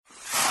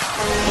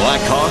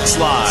Blackhawks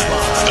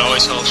Live. It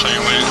always helps when you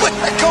win.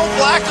 Let's go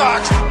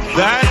Blackhawks!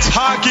 That's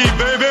hockey,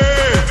 baby!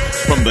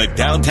 From the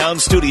downtown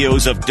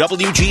studios of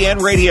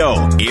WGN Radio,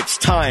 it's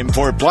time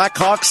for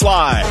Blackhawks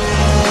Live.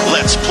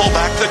 Let's pull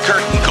back the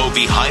curtain, go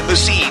behind the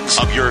scenes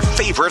of your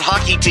favorite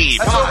hockey team.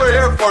 That's what we're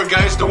here for,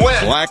 guys, to win.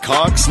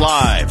 Blackhawks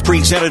Live,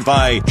 presented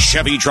by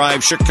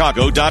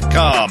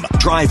ChevyDriveChicago.com.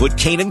 Drive with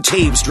Kane and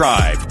Taves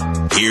Drive.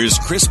 Here's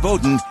Chris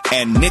Bowden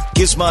and Nick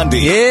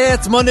Gismondi. Yeah,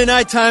 it's Monday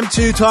night time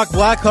to talk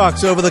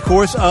Blackhawks over the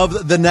course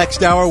of the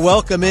next hour.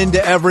 Welcome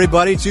into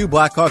everybody to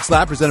Blackhawks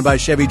Live, presented by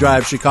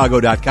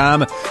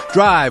ChevyDriveChicago.com.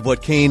 Drive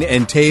what Kane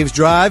and Taves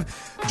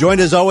drive.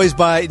 Joined as always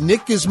by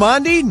Nick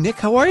Gismondi. Nick,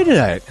 how are you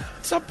tonight?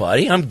 What's up,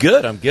 buddy? I'm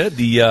good.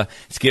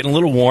 It's getting a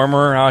little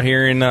warmer out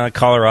here in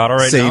Colorado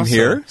right now.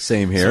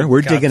 Same here.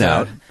 We're digging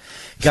out.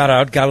 Got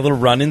a little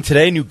run in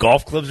today. New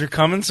golf clubs are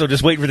coming, so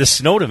just waiting for the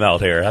snow to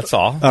melt here. That's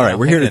all. All right,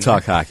 we're here to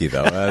talk hockey,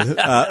 though.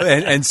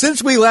 And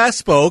since we last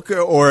spoke,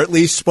 or at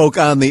least spoke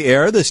on the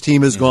air, this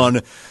team has gone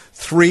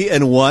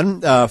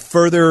 3-1,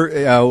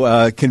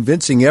 further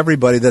convincing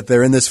everybody that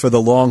they're in this for the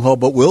long haul.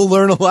 But we'll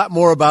learn a lot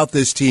more about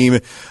this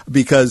team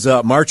because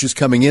March is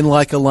coming in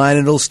like a line,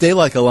 and it'll stay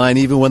like a line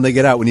even when they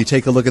get out. When you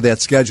take a look at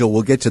that schedule,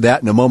 we'll get to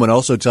that in a moment.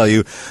 Also tell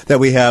you that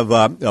we have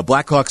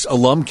Blackhawks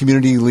alum,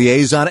 community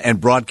liaison,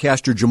 and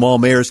broadcaster Jamal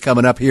Mayers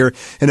coming up here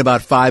in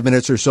about 5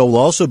 minutes or so. We'll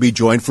also be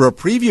joined for a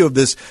preview of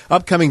this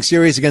upcoming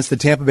series against the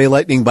Tampa Bay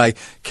Lightning by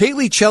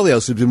Kaylee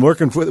Chelios, who's been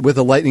working with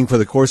the Lightning for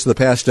the course of the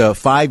past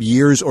 5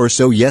 years or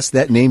so. Yes,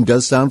 that name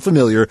does sound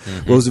familiar.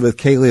 Elizabeth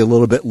Kaylee a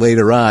little bit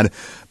later on.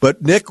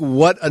 But, Nick,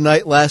 what a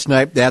night last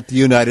night at the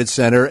United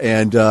Center.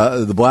 And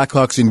the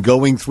Blackhawks, in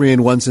going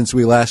 3-1 since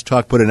we last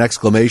talked, put an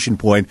exclamation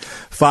point.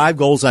 5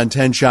 goals on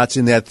 10 shots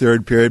in that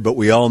third period, but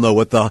we all know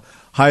what the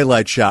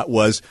highlight shot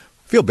was.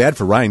 Feel bad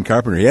for Ryan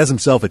Carpenter. He has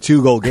himself a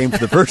 2-goal game for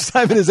the first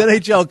time in his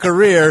NHL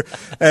career.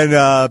 And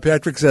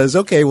Patrick says,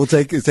 okay, we'll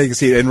take a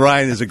seat. And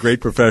Ryan is a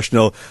great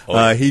professional.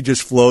 He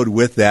just flowed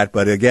with that.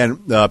 But, again,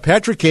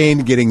 Patrick Kane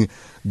getting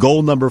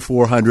goal number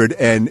 400,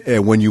 and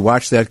when you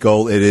watch that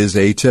goal, it is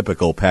a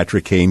typical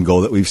Patrick Kane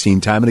goal that we've seen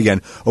time and again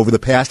over the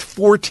past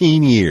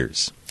 14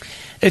 years.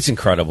 It's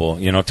incredible,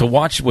 to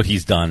watch what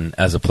he's done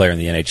as a player in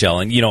the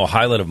NHL. And, a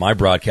highlight of my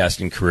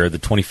broadcasting career, the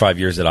 25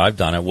 years that I've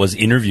done it, was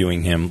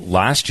interviewing him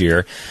last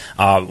year,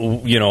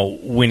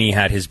 when he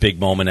had his big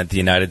moment at the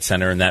United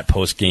Center in that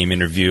post-game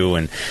interview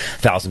and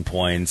 1,000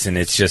 points. And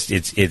it's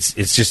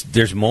just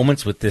there's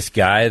moments with this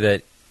guy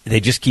that they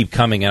just keep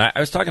coming. And I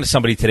was talking to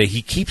somebody today.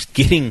 He keeps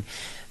getting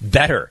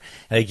better.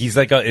 Like he's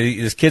like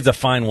this kid's a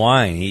fine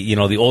wine.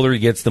 The older he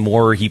gets, the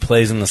more he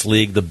plays in this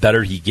league, the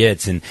better he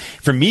gets. And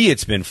for me,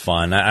 it's been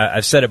fun.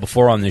 I've said it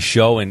before on this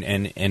show and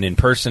in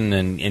person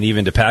and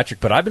even to Patrick,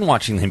 but I've been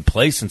watching him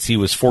play since he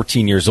was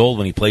 14 years old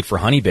when he played for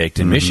Honey Baked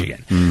in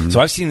Michigan. So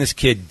I've seen this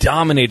kid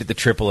dominate at the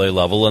AAA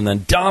level and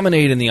then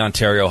dominate in the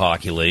Ontario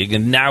Hockey League,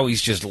 and now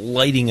he's just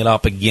lighting it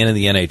up again in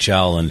the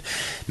NHL. And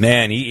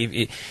man,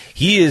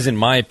 he is, in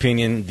my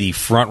opinion, the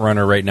front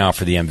runner right now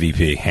for the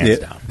MVP, hands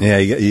down. Yeah,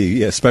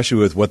 especially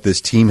with what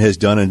this team has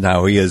done and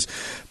how he has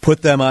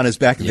put them on his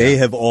back. Yeah. They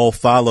have all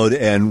followed,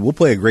 and we'll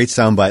play a great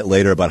soundbite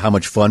later about how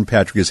much fun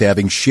Patrick is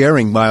having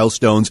sharing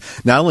milestones,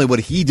 not only what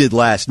he did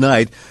last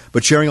night,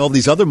 but sharing all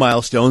these other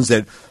milestones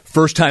that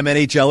first-time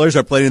NHLers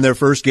are playing in their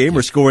first game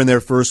or scoring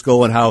their first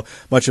goal, and how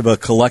much of a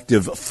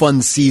collective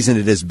fun season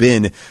it has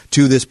been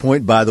to this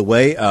point. By the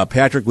way,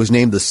 Patrick was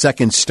named the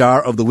second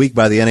star of the week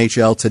by the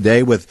NHL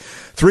today with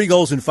 3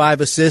 goals and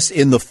 5 assists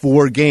in the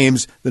 4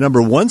 games. The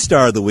number 1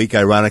 star of the week,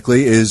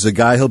 ironically, is a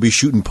guy he'll be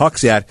shooting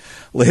pucks at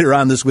later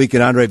on this week,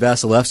 in Andrei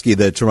Vasilevsky,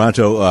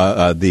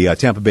 the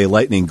Tampa Bay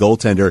Lightning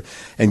goaltender.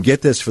 And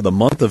get this, for the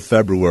month of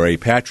February,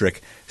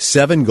 Patrick,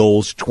 7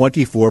 goals,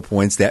 24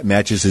 points. That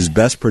matches his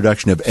best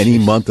production of any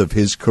month of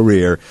his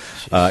career.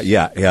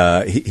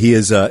 He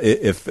is,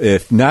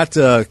 if not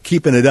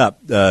keeping it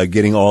up,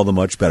 getting all the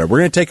much better. We're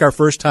going to take our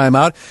first time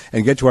out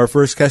and get to our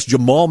first guest.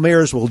 Jamal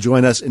Mayers will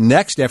join us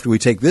next after we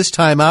take this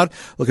time out.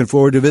 Looking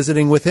forward to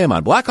visiting with him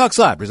on Blackhawks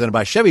Live, presented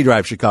by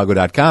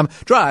ChevyDriveChicago.com.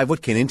 Drive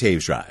what Kane and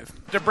Taves drive.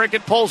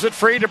 DeBrincat pulls it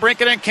free.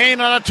 DeBrincat and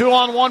Kane on a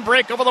 2-on-1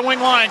 break over the wing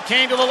line.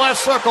 Kane to the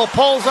left circle,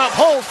 pulls up,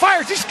 holds,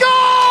 fires, he scores!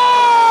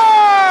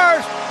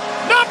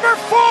 Number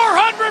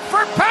 400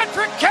 for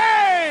Patrick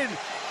Kane!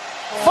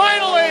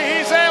 Finally,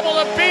 he's able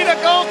to beat a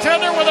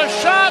goaltender with a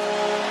shot,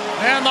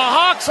 and the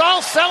Hawks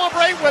all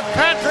celebrate with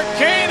Patrick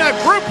Kane. A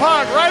group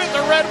hug right at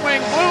the Red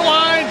Wing blue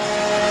line.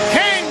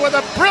 Kane with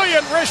a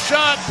brilliant wrist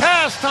shot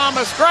past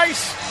Thomas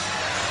Greiss.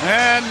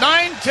 And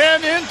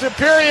 9-10 into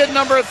period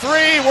number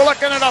 3. We're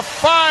looking at a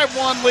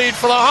 5-1 lead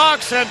for the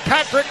Hawks and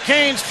Patrick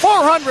Kane's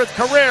 400th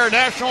career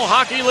National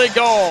Hockey League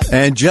goal.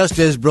 And just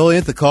as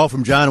brilliant, the call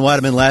from John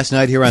Weideman last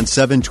night here on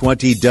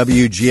 720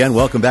 WGN.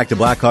 Welcome back to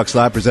Blackhawks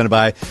Live, presented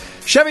by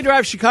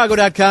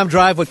ChevyDriveChicago.com.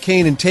 Drive what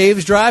Kane and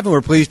Taves drive, and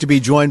we're pleased to be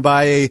joined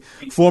by a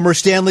former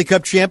Stanley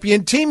Cup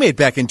champion teammate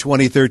back in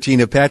 2013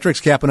 of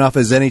Patrick's, capping off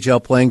his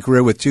NHL playing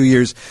career with 2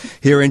 years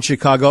here in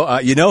Chicago.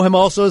 You know him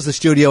also as the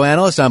studio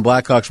analyst on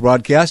Blackhawks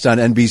broadcast on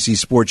NBC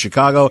Sports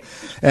Chicago,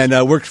 and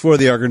works for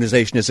the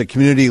organization as a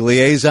community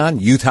liaison,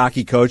 youth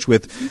hockey coach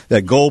with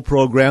the GOAL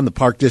program, the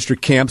Park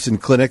District camps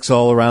and clinics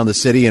all around the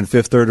city and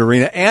Fifth Third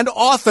Arena, and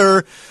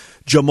author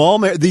Jamal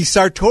Mayers, the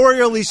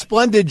sartorially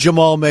splendid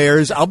Jamal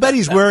Mayers. I'll bet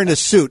he's wearing a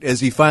suit as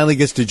he finally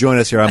gets to join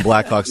us here on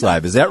Blackhawks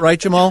Live. Is that right,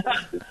 Jamal?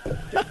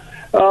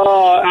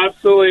 Oh,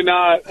 absolutely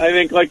not. I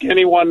think like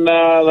anyone,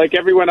 like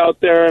everyone out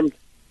there,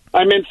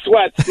 I'm in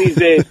sweats these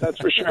days, that's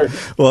for sure.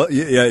 Well,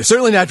 yeah,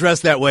 certainly not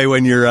dressed that way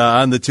when you're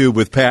on the tube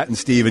with Pat and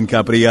Steve and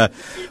company.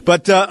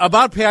 But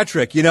about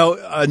Patrick,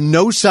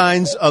 no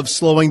signs of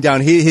slowing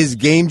down. His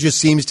game just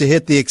seems to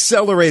hit the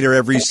accelerator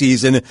every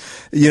season,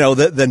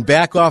 then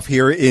back off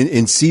here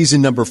in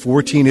season number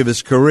 14 of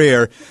his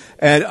career.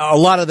 And a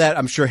lot of that,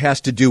 I'm sure, has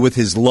to do with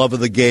his love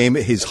of the game,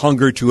 his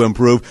hunger to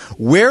improve.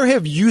 Where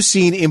have you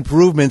seen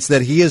improvements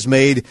that he has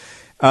made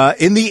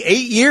in the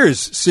 8 years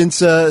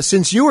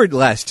since you were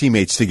last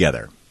teammates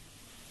together?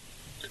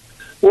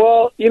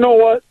 Well, you know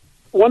what?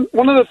 One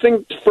of the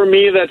things for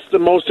me that's the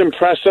most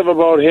impressive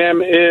about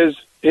him is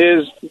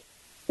he's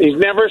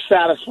never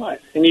satisfied.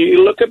 And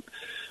you look at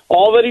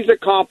all that he's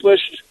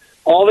accomplished,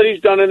 all that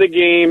he's done in the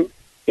game,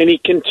 and he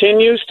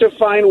continues to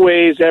find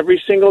ways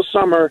every single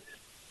summer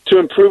to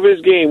improve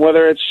his game,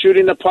 whether it's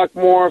shooting the puck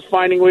more,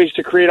 finding ways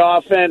to create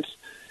offense,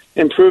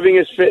 improving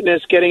his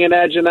fitness, getting an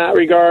edge in that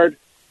regard.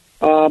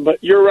 But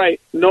you're right.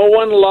 No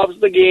one loves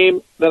the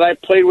game that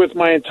I've played with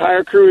my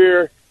entire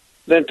career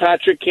than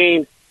Patrick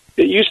Kane.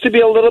 It used to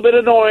be a little bit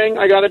annoying,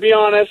 I got to be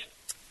honest.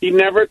 He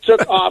never took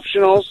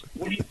optionals.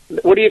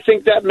 What do you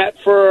think that meant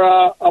for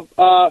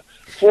a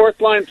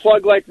fourth-line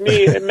plug like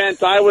me? It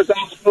meant I was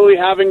absolutely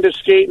having to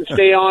skate and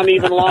stay on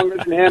even longer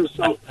than him.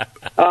 So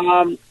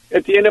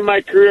at the end of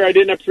my career, I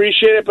didn't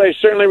appreciate it, but I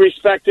certainly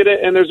respected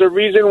it. And there's a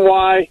reason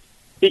why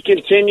he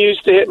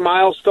continues to hit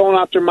milestone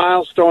after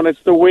milestone.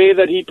 It's the way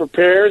that he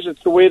prepares.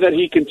 It's the way that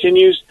he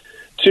continues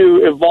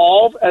to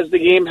evolve as the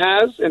game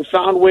has, and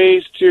found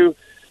ways to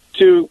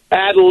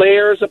add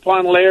layers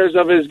upon layers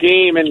of his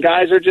game. And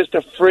guys are just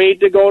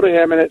afraid to go to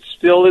him, and it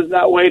still is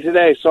that way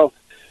today. So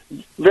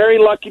very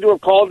lucky to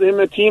have called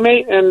him a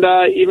teammate, and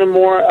even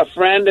more a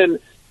friend, and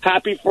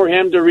happy for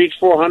him to reach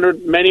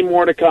 400, many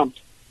more to come.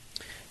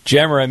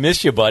 Jammer, I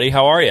miss you, buddy.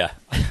 How are you?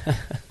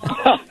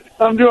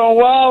 I'm doing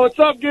well. What's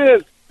up,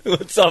 Giz?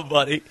 What's up,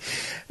 buddy?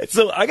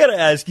 So I got to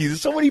ask you,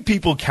 so many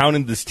people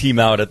counted this team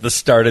out at the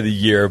start of the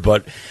year,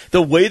 but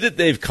the way that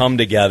they've come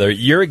together,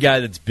 you're a guy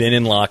that's been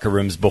in locker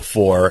rooms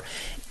before.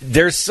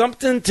 There's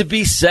something to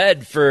be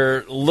said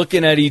for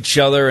looking at each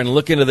other and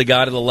looking to the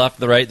guy to the left,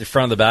 the right, the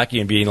front, the back,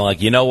 and being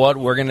like, you know what,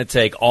 we're going to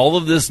take all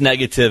of this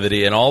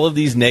negativity and all of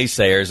these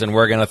naysayers, and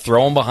we're going to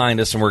throw them behind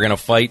us, and we're going to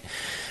fight.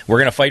 We're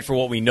going to fight for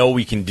what we know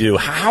we can do.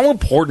 How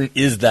important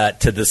is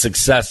that to the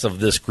success of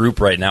this group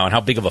right now, and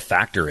how big of a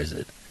factor is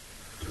it?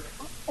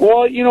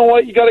 Well, you know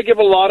what? You got to give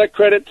a lot of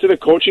credit to the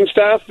coaching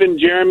staff, and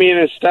Jeremy and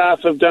his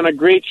staff have done a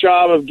great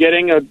job of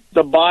getting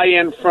the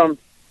buy-in from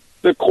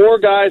the core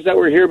guys that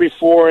were here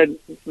before. And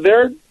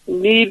there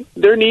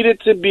needed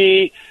to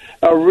be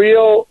a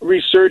real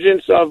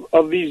resurgence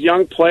of these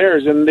young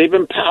players, and they've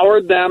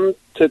empowered them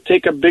to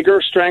take a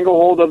bigger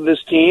stranglehold of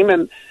this team,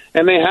 and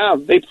they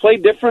have. They play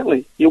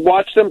differently. You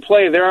watch them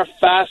play. They're a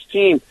fast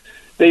team.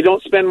 They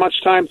don't spend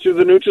much time through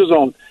the neutral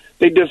zone.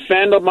 They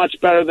defend much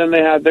better than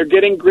they had. They're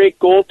getting great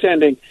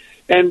goaltending.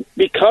 And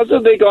because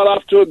they got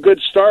off to a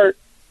good start,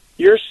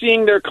 you're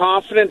seeing their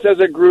confidence as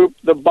a group,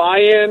 the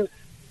buy-in,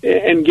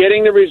 and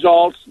getting the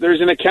results.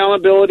 There's an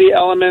accountability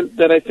element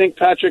that I think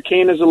Patrick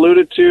Kane has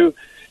alluded to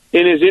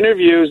in his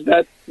interviews,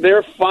 that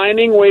they're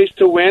finding ways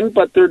to win,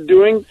 but they're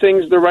doing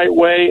things the right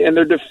way, and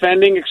they're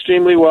defending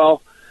extremely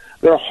well.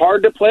 They're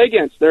hard to play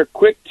against. They're a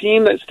quick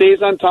team that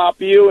stays on top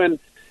of you, and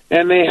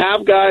they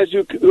have guys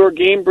who are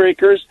game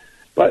breakers.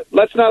 But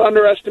let's not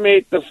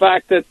underestimate the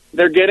fact that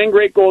they're getting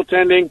great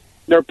goaltending.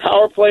 Their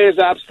power play is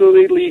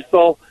absolutely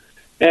lethal.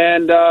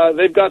 And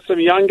they've got some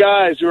young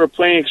guys who are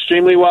playing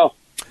extremely well.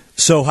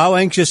 So how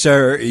anxious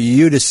are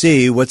you to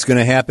see what's going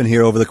to happen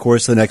here over the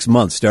course of the next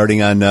month,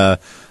 starting on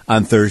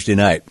Thursday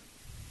night?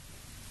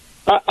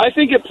 I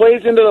think it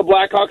plays into the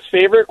Blackhawks'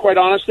 favor, quite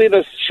honestly,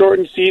 the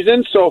shortened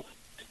season. So,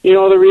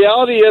 the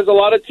reality is a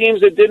lot of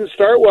teams that didn't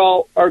start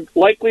well are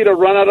likely to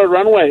run out of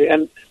runway.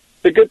 And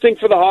the good thing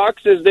for the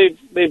Hawks is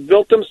they've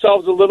built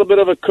themselves a little bit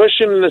of a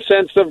cushion in the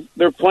sense of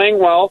they're playing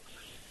well.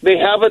 They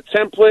have a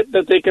template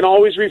that they can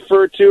always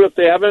refer to if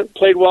they haven't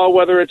played well,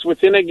 whether it's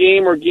within a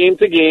game or game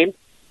to game.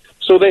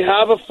 So they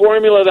have a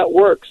formula that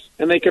works,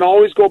 and they can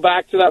always go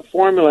back to that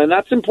formula, and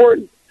that's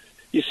important.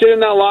 You sit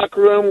in that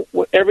locker room,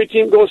 every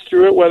team goes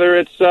through it, whether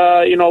it's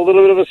a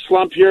little bit of a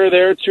slump here or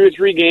there, 2 or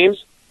 3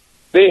 games.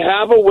 They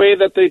have a way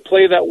that they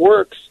play that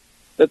works,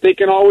 that they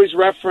can always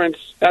reference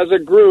as a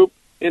group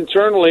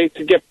internally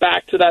to get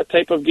back to that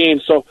type of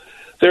game. So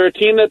they're a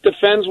team that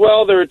defends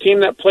well. They're a team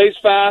that plays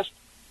fast.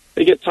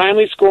 They get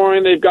timely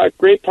scoring. They've got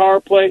great power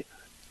play.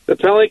 The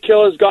penalty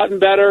kill has gotten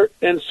better.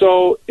 And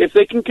so if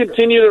they can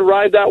continue to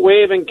ride that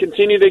wave and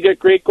continue to get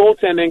great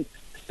goaltending,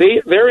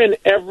 they're in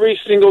every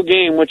single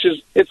game, which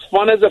is, it's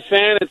fun as a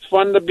fan. It's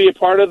fun to be a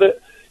part of the,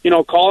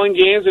 calling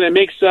games, and it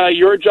makes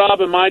your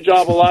job and my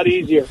job a lot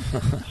easier.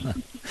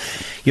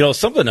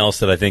 Something else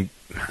that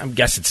I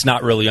guess it's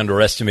not really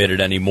underestimated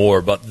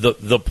anymore, but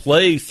the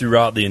play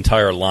throughout the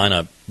entire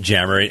lineup,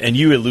 Jammer, and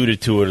you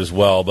alluded to it as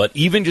well, but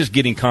even just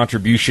getting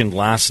contribution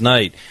last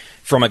night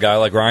from a guy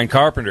like Ryan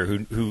Carpenter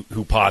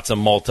who pots a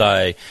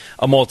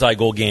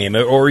multi-goal game,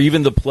 or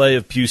even the play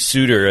of Pius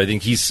Suter. I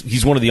think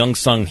he's one of the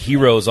unsung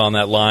heroes on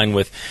that line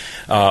with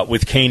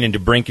Kane and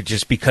DeBrincat,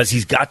 just because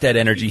he's got that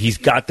energy, he's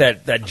got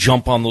that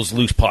jump on those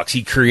loose pucks,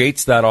 he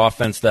creates that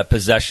offense, that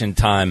possession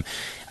time.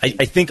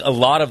 I think a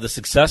lot of the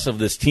success of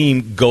this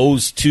team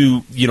goes to,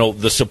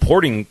 the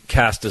supporting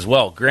cast as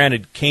well.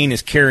 Granted, Kane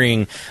is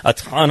carrying a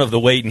ton of the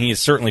weight, and he is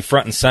certainly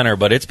front and center,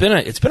 but it's been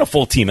a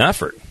full team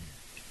effort.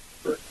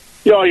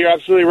 Yeah, you're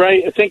absolutely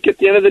right. I think at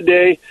the end of the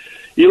day,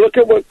 you look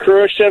at what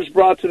Kurashev's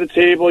brought to the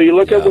table, you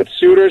look at what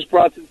Suter's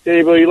brought to the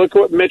table, you look at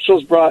what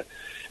Mitchell's brought,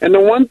 and the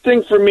one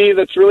thing for me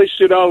that's really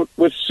stood out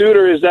with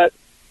Suter is that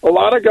a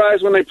lot of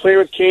guys, when they play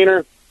with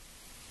Kaner,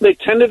 they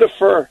tend to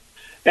defer,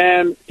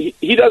 and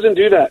he doesn't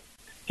do that.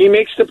 He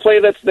makes the play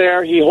that's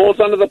there. He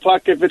holds onto the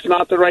puck if it's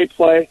not the right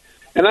play,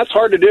 and that's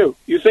hard to do.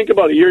 You think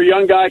about it. You're a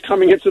young guy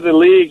coming into the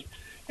league,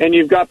 and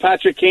you've got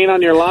Patrick Kane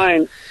on your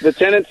line. The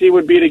tendency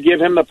would be to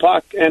give him the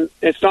puck, and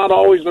it's not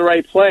always the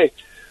right play.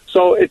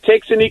 So it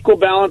takes an equal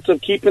balance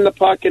of keeping the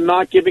puck and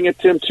not giving it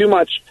to him too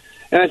much.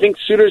 And I think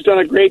Suter's done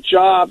a great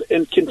job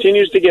and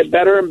continues to get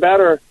better and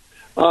better.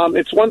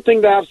 It's one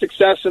thing to have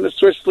success in the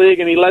Swiss League,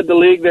 and he led the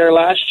league there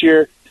last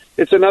year.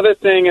 It's another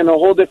thing and a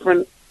whole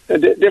different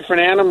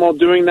animal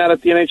doing that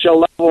at the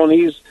NHL level.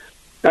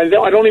 And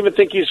I don't even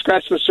think he's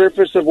scratched the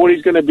surface of what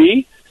he's going to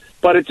be,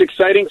 but it's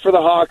exciting for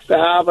the Hawks to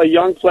have a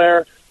young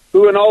player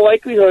who, in all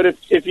likelihood,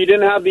 if you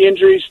didn't have the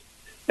injuries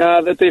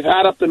that they've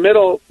had up the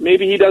middle,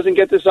 maybe he doesn't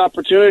get this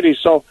opportunity.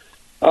 So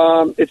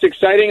it's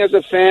exciting as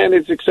a fan.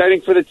 It's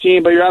exciting for the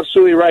team, but you're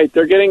absolutely right.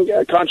 They're getting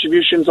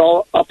contributions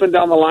all up and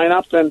down the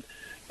lineup, and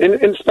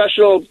in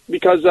special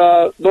because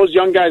those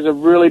young guys have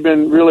really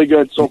been really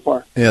good so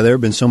far. Yeah, there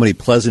have been so many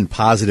pleasant,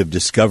 positive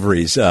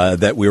discoveries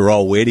that we were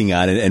all waiting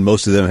on, and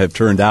most of them have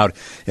turned out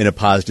in a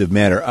positive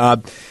manner.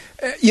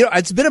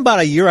 It's been about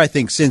a year, I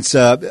think, since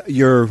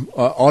your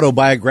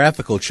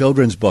autobiographical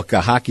children's book,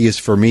 Hockey is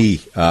for Me,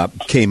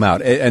 came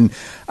out. And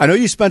I know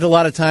you spent a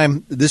lot of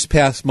time this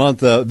past month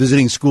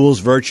visiting schools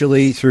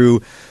virtually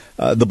through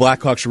the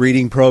Blackhawks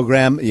reading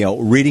program,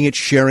 reading it,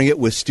 sharing it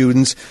with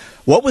students.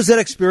 What was that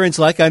experience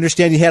like? I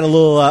understand you had a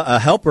little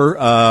helper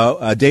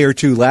a day or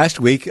two last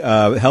week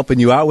helping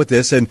you out with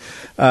this. And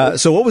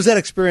so what was that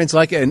experience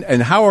like,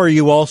 and how are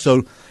you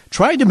also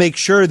trying to make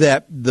sure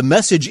that the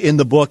message in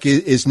the book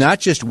is not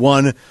just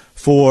one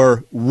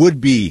for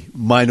would-be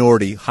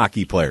minority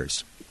hockey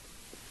players?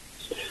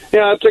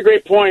 Yeah, that's a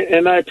great point,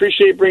 and I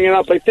appreciate bringing it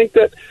up. I think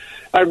that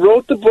I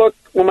wrote the book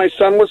when my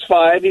son was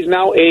 5. He's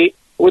now 8,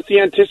 with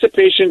the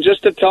anticipation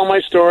just to tell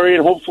my story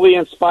and hopefully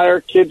inspire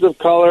kids of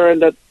color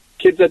and that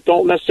kids that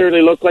don't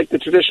necessarily look like the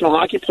traditional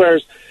hockey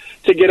players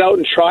to get out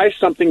and try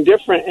something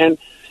different.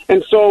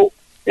 And so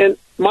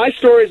my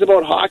story is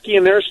about hockey,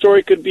 and their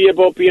story could be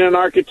about being an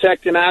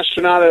architect, an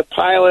astronaut, a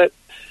pilot,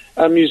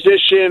 a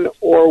musician,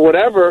 or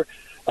whatever.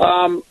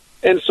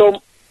 And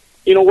so,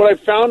 what I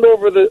found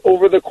over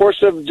the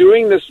course of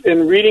doing this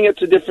and reading it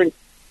to different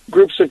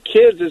groups of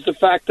kids is the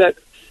fact that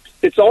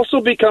it's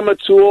also become a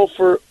tool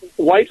for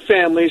white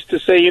families to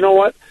say, you know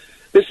what,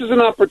 this is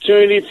an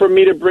opportunity for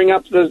me to bring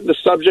up the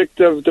subject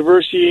of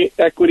diversity,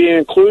 equity, and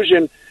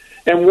inclusion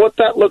and what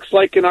that looks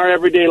like in our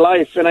everyday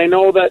life. And I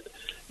know that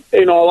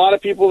a lot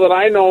of people that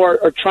I know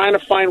are trying to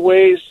find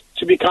ways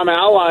to become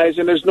allies,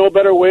 and there's no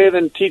better way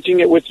than teaching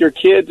it with your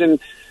kids. And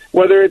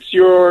whether it's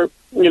your,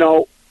 I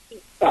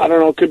don't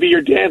know, it could be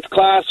your dance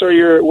class or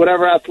your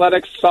whatever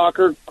athletics,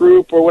 soccer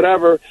group or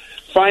whatever,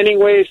 finding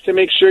ways to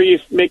make sure you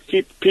make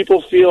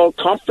people feel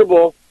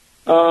comfortable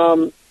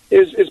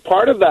is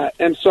part of that.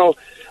 And so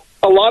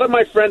a lot of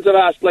my friends have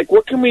asked,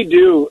 what can we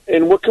do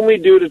and what can we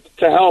do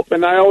to help?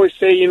 And I always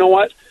say, you know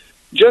what,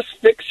 just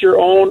fix your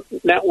own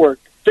network.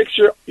 Fix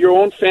your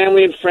own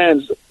family and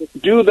friends.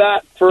 Do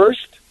that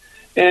first.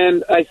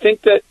 And I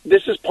think that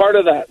this is part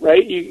of that,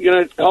 right? You're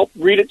going to help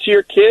read it to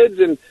your kids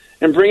and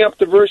bring up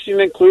diversity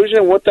and inclusion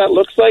and what that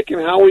looks like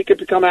and how we could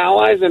become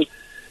allies. And,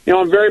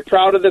 I'm very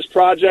proud of this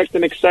project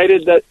and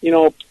excited that,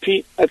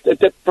 Pete,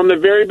 from the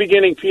very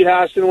beginning, Pete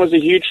Haston was a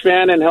huge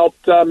fan and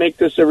helped make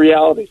this a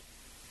reality.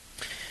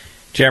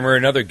 Jammer,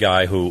 another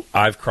guy who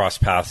I've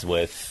crossed paths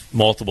with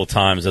multiple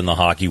times in the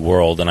hockey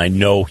world, and I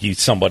know he's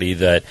somebody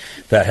that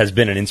has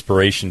been an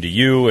inspiration to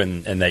you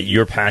and that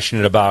you're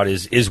passionate about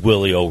is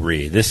Willie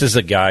O'Ree. This is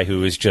a guy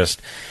who is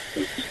just,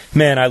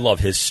 man, I love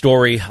his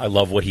story. I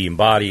love what he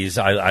embodies.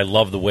 I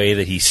love the way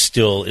that he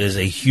still is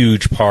a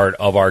huge part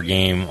of our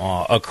game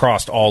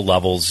across all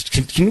levels.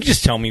 Can you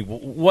just tell me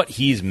what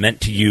he's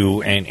meant to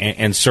you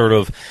and sort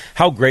of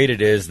how great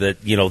it is that,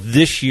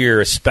 this year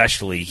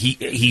especially,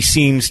 he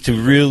seems to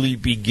really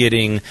be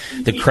getting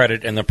the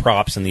credit and the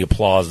props and the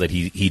applause that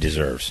he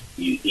deserves?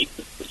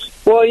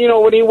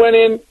 Well, when he went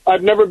in,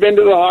 I've never been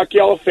to the Hockey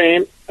Hall of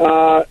Fame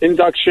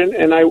induction,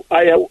 and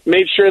I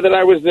made sure that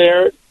I was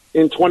there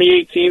in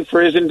 2018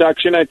 for his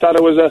induction. I thought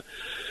it was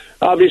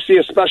obviously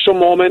a special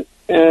moment,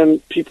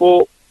 and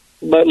people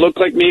that look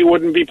like me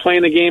wouldn't be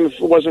playing the game if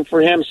it wasn't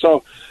for him.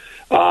 So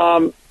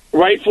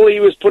rightfully he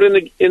was put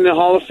in the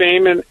Hall of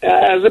Fame, and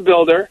as a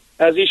builder,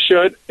 as he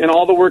should, and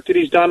all the work that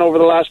he's done over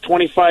the last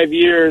 25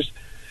 years,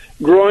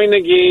 growing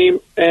the game.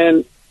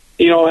 And,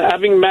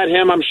 having met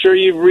him, I'm sure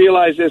you've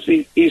realized this,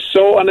 he's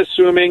so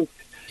unassuming.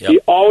 Yep. He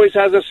always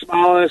has a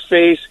smile on his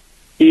face.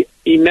 He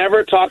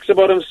never talks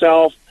about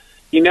himself.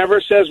 He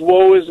never says,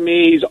 woe is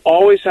me. He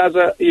always has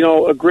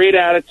a great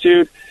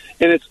attitude.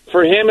 And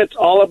for him, it's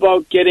all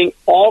about getting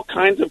all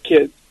kinds of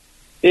kids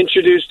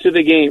introduced to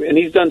the game. And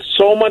he's done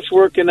so much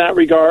work in that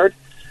regard.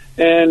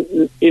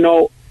 And,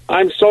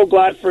 I'm so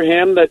glad for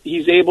him that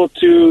he's able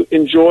to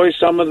enjoy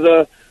some of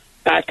the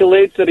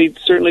accolades that he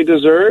certainly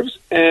deserves.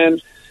 And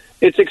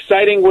it's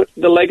exciting what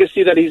the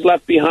legacy that he's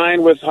left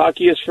behind with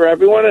Hockey is for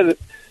Everyone. And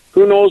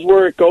who knows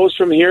where it goes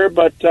from here,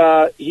 but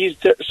he's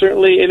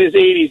certainly in his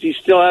 80s. He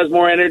still has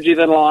more energy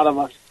than a lot of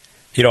us.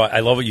 I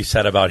love what you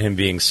said about him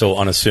being so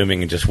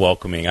unassuming and just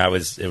welcoming. It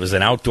was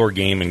an outdoor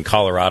game in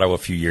Colorado a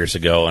few years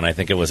ago, and I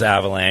think it was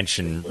Avalanche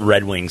and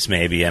Red Wings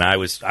maybe, and I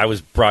was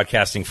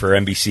broadcasting for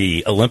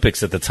NBC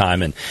Olympics at the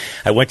time, and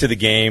I went to the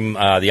game,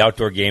 the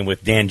outdoor game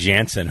with Dan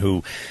Jansen,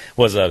 who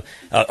was a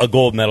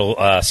gold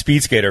medal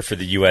speed skater for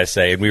the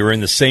USA, and we were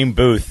in the same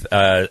booth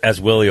as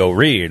Willie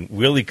O'Ree, and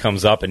Willie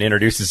comes up and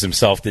introduces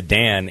himself to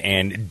Dan,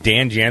 and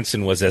Dan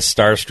Jansen was as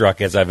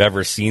starstruck as I've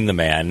ever seen the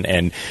man,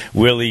 and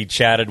Willie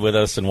chatted with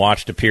us and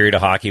watched a period of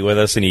hockey with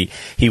us, and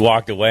he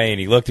walked away and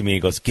he looked at me and he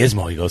goes,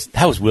 Gizmo, he goes,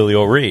 that was Willie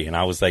O'Ree. And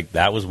I was like,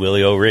 that was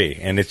Willie O'Ree.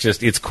 And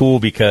it's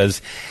cool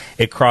because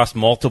it crossed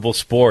multiple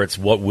sports.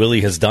 What Willie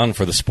has done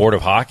for the sport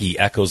of hockey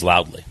echoes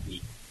loudly.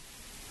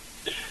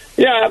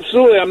 Yeah,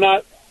 absolutely. I'm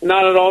not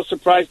at all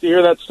surprised to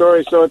hear that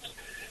story. So it's,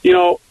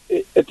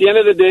 at the end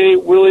of the day,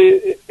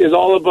 Willie is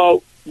all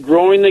about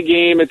growing the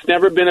game. It's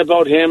never been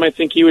about him. I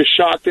think he was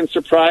shocked and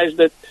surprised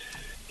that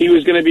he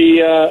was going to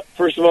be,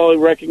 first of all,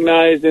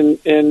 recognized,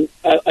 and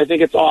I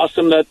think it's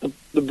awesome that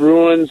the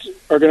Bruins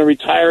are going to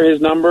retire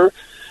his number.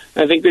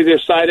 I think they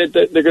decided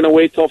that they're going to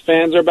wait till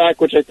fans are back,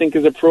 which I think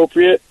is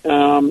appropriate,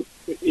 so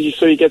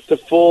he gets the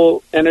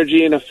full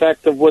energy and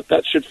effect of what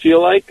that should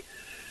feel like.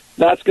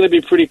 That's going to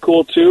be pretty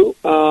cool, too.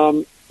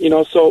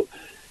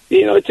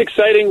 It's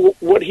exciting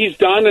what he's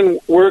done and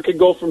where it could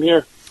go from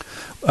here.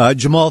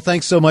 Jamal,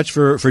 thanks so much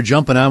for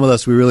jumping on with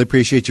us. We really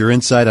appreciate your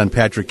insight on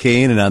Patrick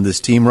Kane and on this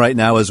team right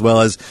now, as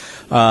well as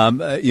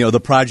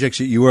the projects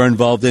that you are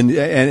involved in,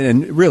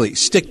 and really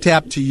stick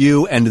tap to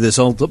you and to this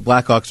old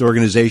Blackhawks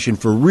organization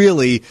for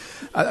really.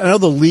 I know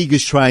the league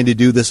is trying to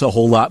do this a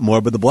whole lot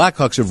more, but the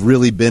Blackhawks have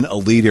really been a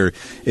leader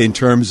in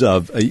terms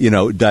of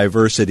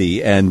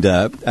diversity and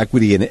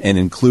equity and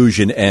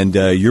inclusion. And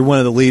you're one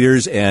of the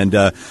leaders. And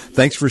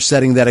thanks for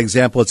setting that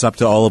example. It's up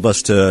to all of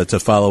us to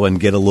follow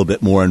and get a little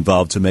bit more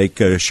involved to make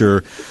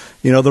sure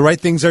the right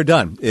things are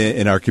done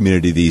in our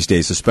community these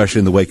days, especially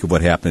in the wake of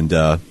what happened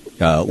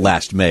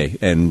last May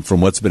and from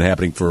what's been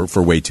happening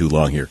for way too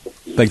long here.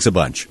 Thanks a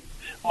bunch.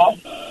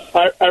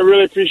 I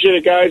really appreciate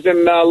it, guys,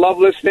 and love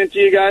listening to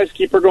you guys.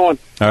 Keep her going.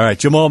 All right,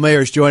 Jamal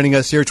Mayer's joining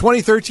us here.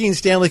 2013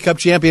 Stanley Cup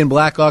champion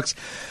Blackhawks.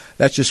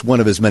 That's just one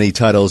of his many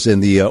titles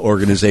in the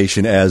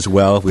organization as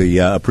well. We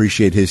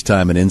appreciate his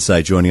time and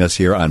insight joining us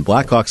here on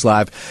Blackhawks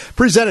Live,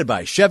 presented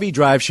by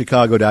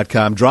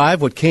ChevyDriveChicago.com.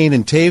 Drive what Kane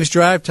and Taves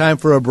drive. Time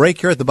for a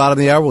break here at the bottom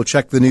of the hour. We'll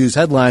check the news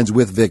headlines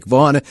with Vic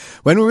Vaughn.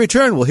 When we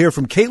return, we'll hear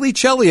from Kaylee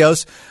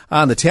Chelios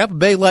on the Tampa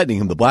Bay Lightning,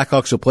 whom the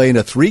Blackhawks will play in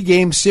a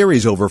 3-game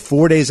series over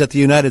 4 days at the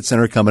United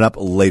Center coming up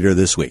later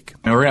this week.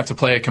 We're going to have to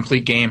play a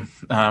complete game.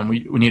 We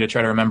need to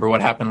try to remember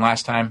what happened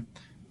last time.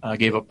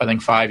 Gave up, I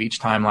think, 5 each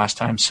time last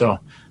time. So,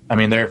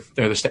 they're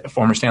the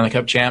former Stanley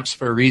Cup champs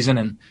for a reason,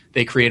 and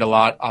they create a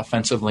lot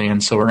offensively.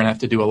 And so we're going to have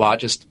to do a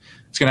lot. It's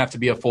going to have to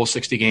be a full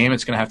 60 game.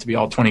 It's going to have to be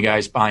all 20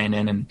 guys buying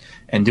in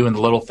and doing the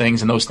little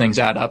things, and those things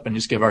add up, and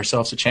just give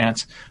ourselves a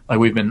chance, like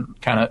we've been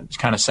kind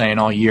of saying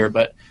all year.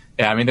 But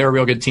yeah, they're a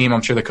real good team.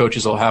 I'm sure the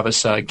coaches will have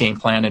us game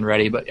planned and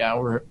ready. But yeah,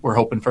 we're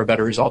hoping for a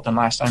better result than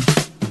last time.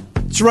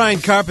 It's Ryan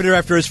Carpenter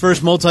after his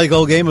first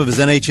multi-goal game of his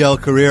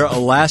NHL career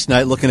last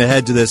night, looking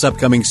ahead to this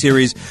upcoming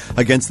series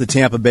against the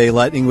Tampa Bay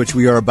Lightning, which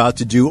we are about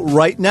to do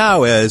right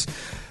now as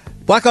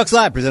Blackhawks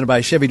Live, presented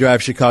by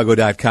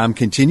ChevyDriveChicago.com,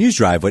 continues.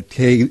 Drive what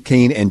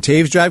Kane and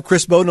Taves drive.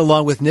 Chris Bowden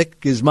along with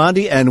Nick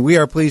Gismondi, and we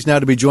are pleased now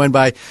to be joined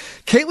by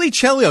Kaylee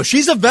Chelios.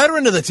 She's a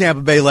veteran of the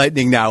Tampa Bay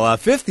Lightning now,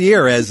 fifth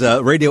year as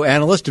a radio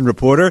analyst and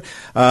reporter.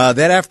 That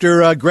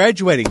after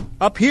graduating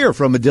up here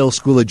from Medill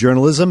School of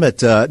Journalism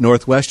at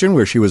Northwestern,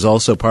 where she was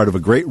also part of a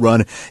great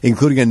run,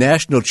 including a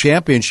national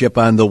championship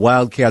on the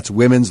Wildcats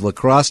women's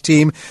lacrosse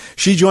team.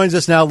 She joins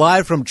us now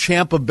live from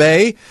Tampa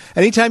Bay.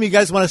 Anytime you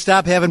guys want to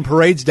stop having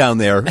parades down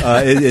there,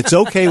 it's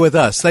okay with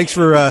us. Thanks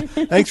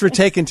for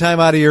taking time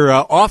out of your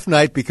off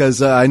night,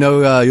 because I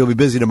know you'll be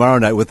busy tomorrow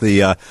night with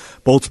the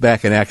Bolts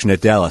back in action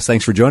at Dallas.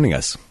 Thanks for joining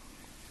us.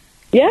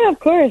 Yeah, of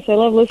course. I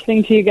love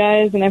listening to you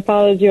guys, and I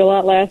followed you a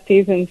lot last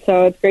season,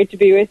 so it's great to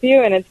be with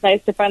you, and it's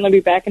nice to finally be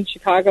back in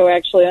Chicago,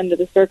 actually, under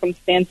the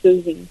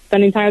circumstances, and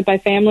spending time with my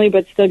family,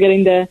 but still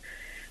getting to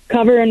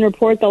cover and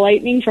report the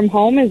Lightning from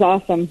home is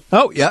awesome.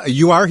 Oh, yeah.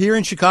 You are here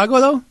in Chicago,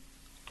 though?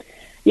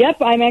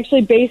 Yep, I'm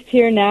actually based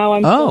here now.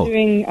 I'm still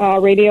doing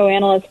radio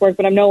analyst work,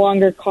 but I'm no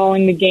longer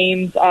calling the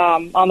games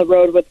on the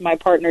road with my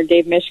partner,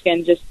 Dave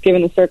Mishkin. Just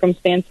given the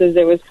circumstances,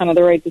 it was kind of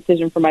the right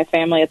decision for my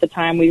family at the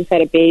time. We just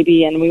had a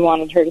baby, and we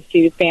wanted her to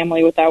see the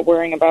family without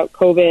worrying about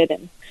COVID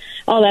and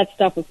all that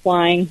stuff with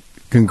flying.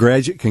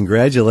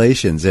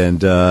 Congratulations,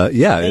 and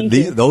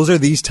those are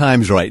these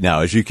times right now.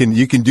 As you can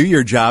do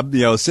your job,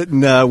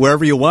 sitting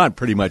wherever you want,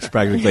 pretty much,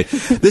 practically.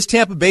 This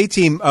Tampa Bay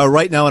team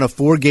right now on a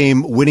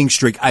 4-game winning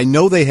streak. I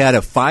know they had a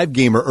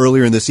 5-gamer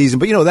earlier in the season,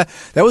 but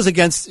that was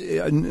against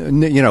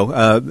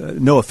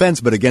no offense,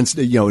 but against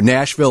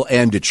Nashville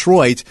and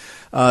Detroit.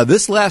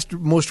 This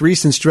most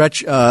recent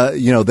stretch,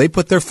 they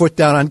put their foot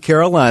down on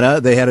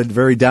Carolina. They had a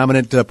very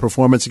dominant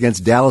performance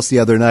against Dallas the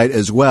other night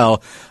as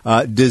well.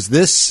 Does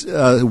this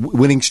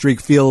winning streak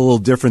feel a little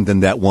different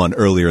than that one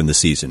earlier in the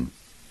season?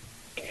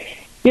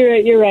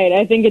 You're right.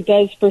 I think it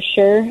does for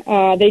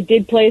sure. They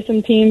did play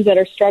some teams that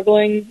are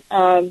struggling,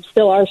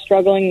 still are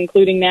struggling,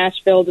 including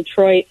Nashville,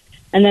 Detroit.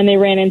 And then they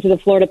ran into the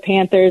Florida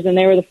Panthers, and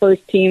they were the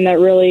first team that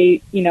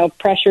really,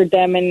 pressured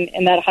them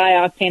in that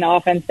high-octane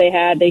offense they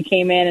had. They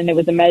came in, and it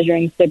was a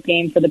measuring stick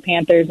game for the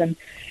Panthers and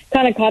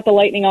kind of caught the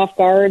Lightning off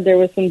guard. There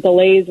was some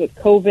delays with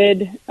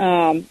COVID,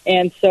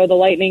 and so the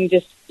Lightning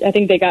I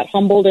think they got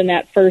humbled in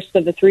that first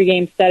of the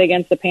 3-game set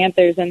against the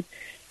Panthers. And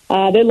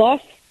they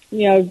lost,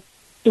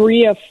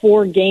 3 of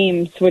 4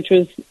 games, which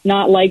was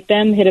not like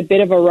them, hit a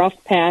bit of a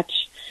rough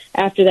patch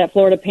after that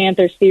Florida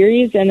Panthers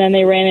series, and then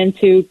they ran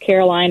into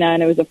Carolina,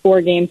 and it was a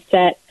 4-game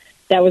set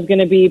that was going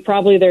to be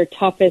probably their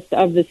toughest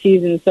of the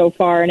season so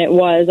far, and it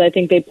was. I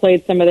think they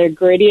played some of their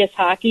grittiest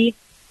hockey,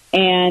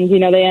 and,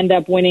 they end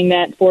up winning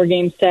that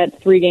 4-game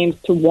set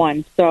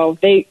 3-1. So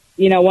they,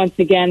 once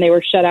again, they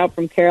were shut out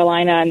from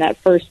Carolina in that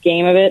first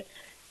game of it.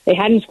 They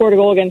hadn't scored a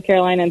goal against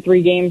Carolina in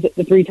 3 games,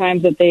 the 3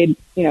 times that they'd,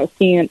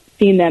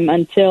 seen them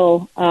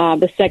until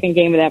the second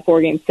game of that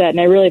 4-game set,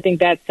 and I really think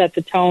that set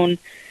the tone,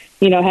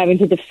 having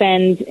to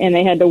defend, and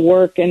they had to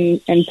work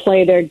and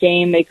play their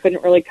game. They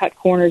couldn't really cut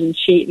corners and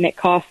cheat, and it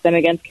cost them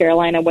against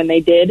Carolina when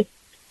they did.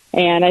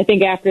 And I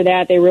think after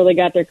that, they really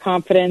got their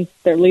confidence.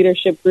 Their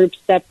leadership group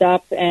stepped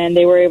up, and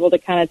they were able to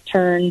kind of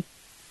turn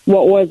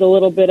what was a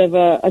little bit of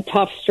a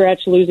tough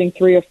stretch, losing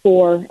 3 of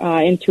 4,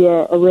 into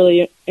a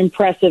really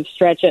impressive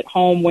stretch at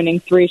home, winning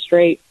 3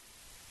 straight.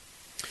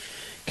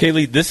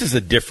 Kaylee, this is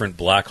a different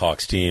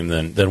Blackhawks team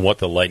than what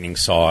the Lightning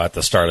saw at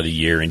the start of the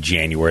year in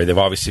January. They've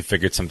obviously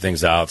figured some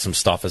things out. Some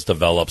stuff has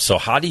developed. So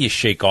how do you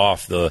shake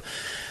off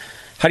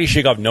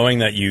knowing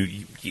that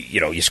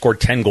you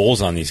scored 10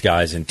 goals on these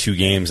guys in 2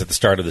 games at the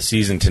start of the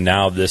season to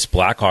now this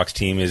Blackhawks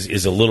team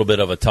is a little bit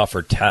of a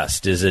tougher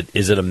test? Is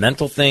it a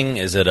mental thing?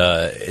 Is it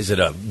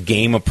a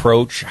game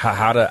approach?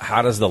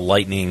 How does the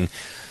Lightning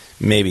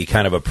maybe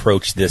kind of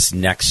approach this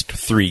next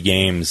 3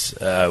 games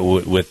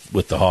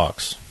with the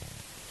Hawks?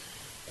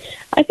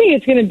 I think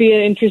it's going to be an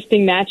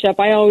interesting matchup.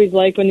 I always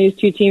like when these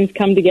 2 teams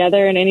come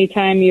together, and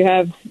anytime you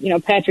have,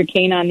 Patrick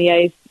Kane on the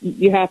ice,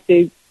 you have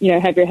to,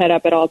 have your head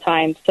up at all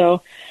times.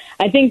 So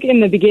I think in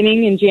the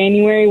beginning, in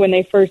January, when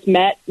they first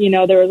met,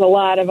 there was a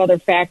lot of other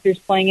factors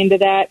playing into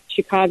that.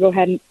 Chicago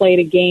hadn't played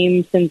a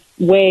game since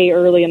way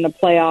early in the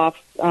playoffs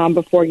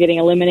before getting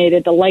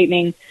eliminated. The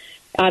Lightning,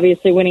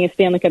 obviously winning a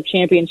Stanley Cup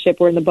championship,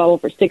 were in the bubble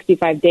for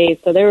 65 days.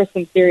 So there was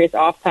some serious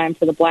off time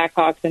for the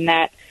Blackhawks in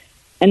that.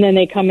 And then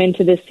they come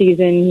into this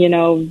season,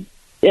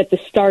 at the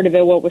start of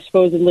it, what was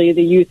supposedly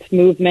the youth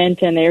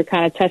movement, and they were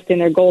kind of testing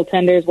their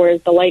goaltenders,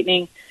 whereas the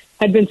Lightning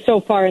had been so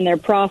far in their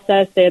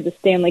process. They had the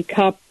Stanley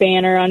Cup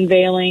banner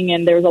unveiling,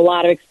 and there was a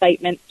lot of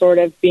excitement sort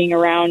of being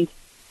around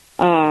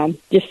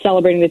just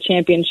celebrating the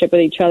championship with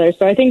each other.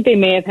 So I think they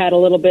may have had a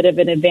little bit of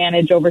an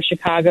advantage over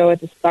Chicago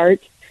at the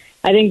start.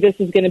 I think this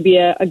is going to be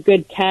a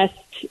good test.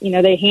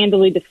 They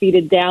handily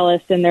defeated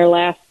Dallas in their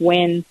last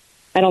win.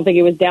 I don't think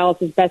it was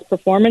Dallas's best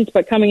performance,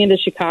 but coming into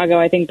Chicago,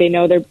 I think they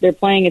know they're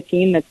playing a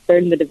team that's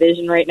third in the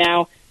division right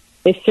now.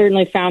 They've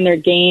certainly found their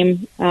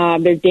game.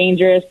 They're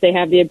dangerous. They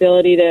have the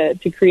ability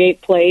to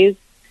create plays.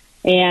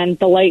 And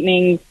the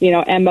Lightning's,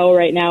 MO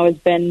right now has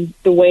been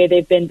the way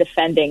they've been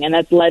defending, and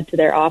that's led to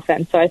their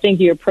offense. So I think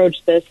you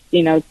approach this,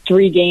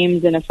 3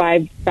 games in a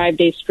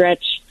 5-day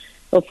stretch,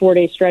 or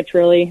 4-day stretch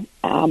really,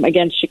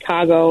 against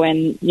Chicago,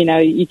 and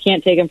you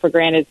can't take them for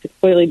granted.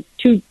 It's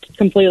two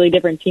completely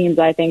different teams,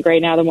 I think,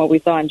 right now than what we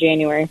saw in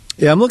January.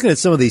 Yeah, I'm looking at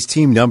some of these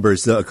team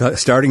numbers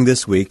starting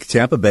this week.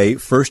 Tampa Bay,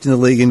 first in the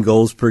league in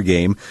goals per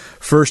game,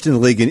 first in the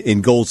league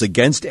in goals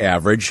against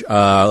average.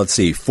 Let's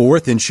see,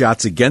 fourth in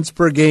shots against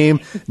per game,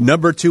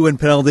 number 2 in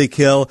penalty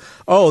kill.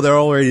 Oh, they're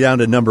already down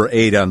to number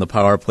 8 on the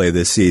power play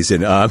this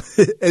season.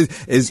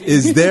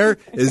 Is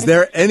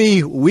there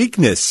any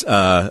weakness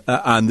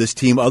on this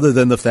team other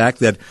than the fact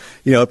that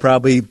it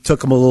probably took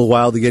them a little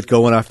while to get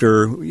going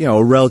after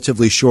a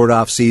relatively short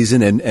off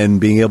season and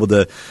being able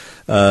to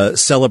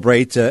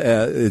celebrate?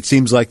 It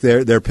seems like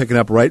they're picking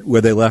up right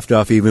where they left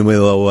off, even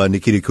though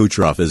Nikita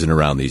Kucherov isn't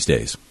around these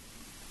days.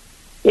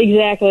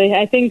 Exactly.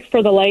 I think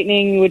for the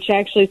Lightning, which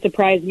actually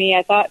surprised me,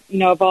 I thought,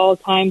 of all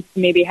times to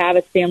maybe have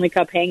a Stanley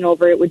Cup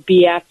hangover, it would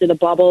be after the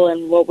bubble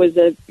and what was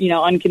a,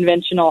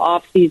 unconventional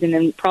off season,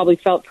 and probably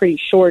felt pretty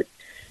short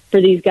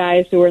for these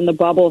guys who were in the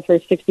bubble for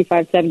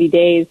 65, 70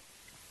 days.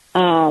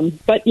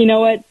 But you know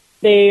what?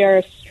 They are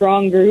a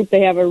strong group.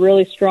 They have a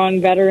really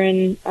strong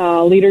veteran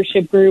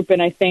leadership group, and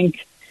I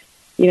think,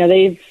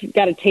 they've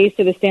got a taste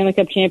of the Stanley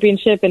Cup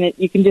championship, and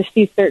you can just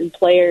see certain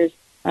players,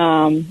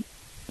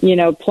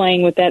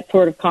 playing with that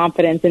sort of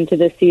confidence into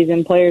this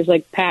season. Players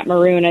like Pat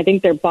Maroon, I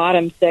think their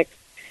bottom 6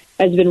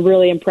 has been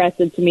really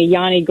impressive to me.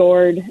 Yanni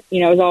Gourde,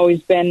 has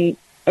always been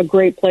a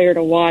great player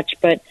to watch,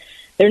 but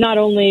they're not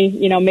only,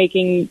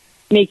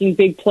 making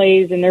big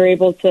plays, and they're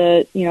able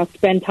to,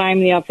 spend time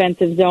in the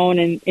offensive zone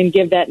and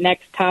give that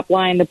next top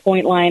line, the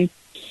point line,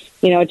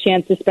 a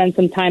chance to spend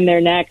some time there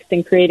next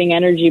and creating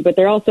energy, but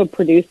they're also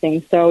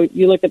producing. So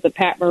you look at the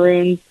Pat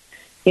Maroons,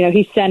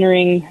 he's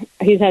centering,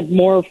 he's had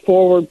more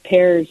forward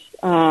pairs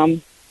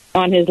on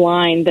his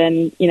line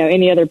than,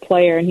 any other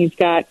player. And he's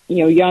got,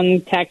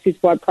 young taxi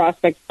squad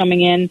prospects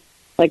coming in,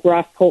 like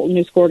Ross Colton,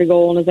 who scored a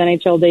goal in his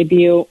NHL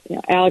debut,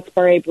 Alex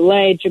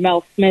Barré-Boulet,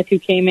 Jamel Smith, who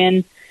came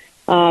in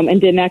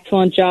and did an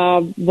excellent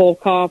job.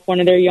 Volkov, one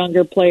of their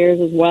younger players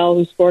as well,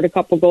 who scored a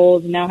couple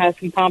goals and now has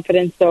some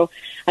confidence. So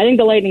I think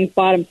the Lightning's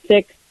bottom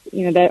 6,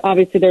 that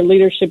obviously their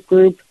leadership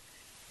group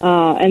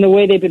and the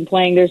way they've been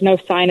playing, there's no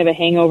sign of a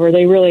hangover.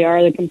 They really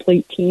are the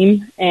complete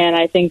team. And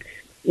I think,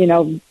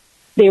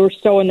 they were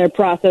so in their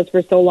process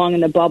for so long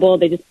in the bubble.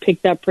 They just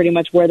picked up pretty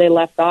much where they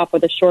left off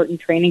with a shortened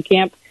training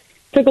camp.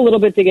 Took a little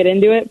bit to get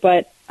into it,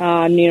 but,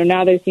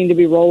 now they seem to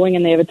be rolling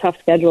and they have a tough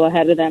schedule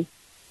ahead of them.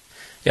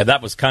 Yeah,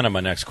 that was kind of my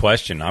next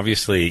question.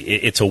 Obviously,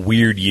 it's a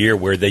weird year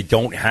where they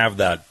don't have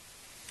that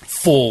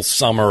full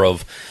summer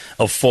of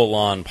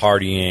full-on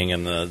partying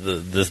and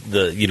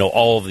the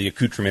all of the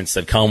accoutrements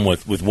that come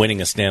with winning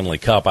a Stanley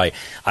Cup. I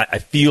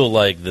feel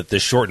like that the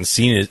shortened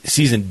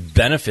season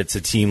benefits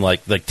a team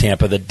like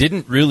Tampa that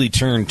didn't really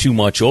turn too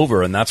much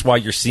over, and that's why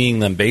you're seeing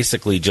them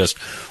basically just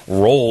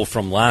roll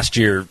from last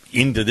year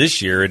into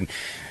this year, and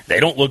they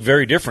don't look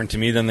very different to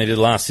me than they did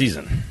last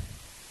season.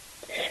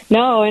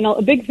 No, and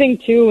a big thing,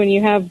 too, when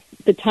you have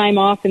the time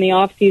off in the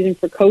off season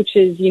for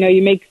coaches,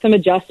 you make some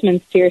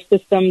adjustments to your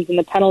systems and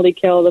the penalty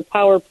kill, the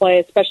power play,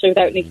 especially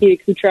without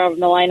Nikita Kucherov in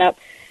the lineup.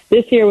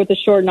 This year with the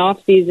shortened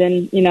off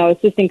season,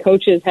 assistant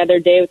coaches had their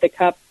day with the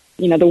Cup,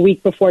 the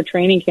week before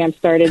training camp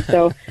started.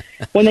 So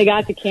when they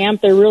got to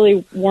camp, there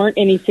really weren't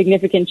any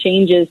significant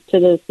changes to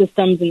the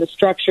systems and the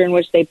structure in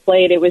which they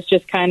played. It was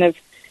just kind of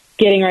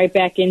getting right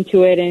back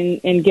into it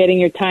and getting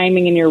your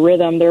timing and your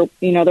rhythm. There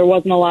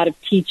wasn't a lot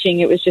of teaching.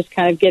 It was just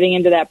kind of getting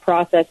into that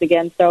process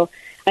again. So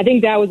I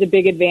think that was a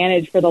big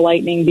advantage for the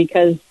Lightning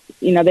because,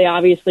 they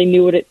obviously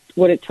knew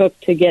what it took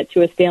to get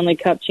to a Stanley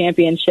Cup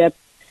championship.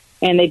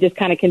 And they just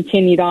kind of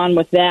continued on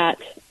with that,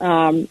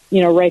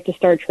 right to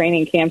start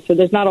training camp. So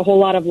there's not a whole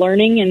lot of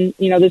learning. And,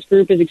 this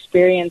group is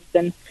experienced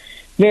and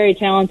very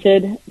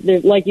talented.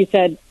 There's, like you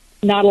said,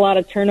 not a lot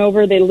of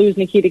turnover. They lose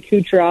Nikita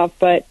Kucherov,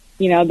 but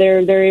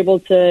they're able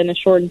to, in a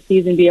shortened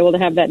season, be able to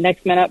have that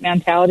next man up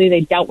mentality.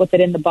 They dealt with it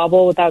in the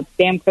bubble without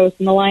Stamkos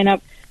in the lineup,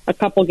 a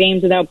couple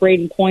games without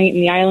Braden Point in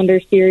the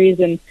Islanders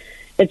series, and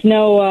it's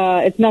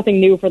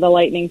nothing new for the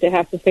Lightning to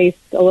have to face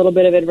a little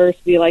bit of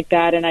adversity like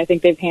that, and I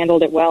think they've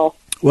handled it well.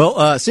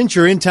 Well, since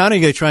you're in town, are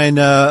you going to try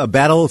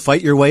and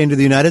fight your way into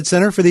the United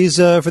Center for these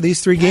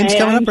 3 games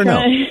coming up, or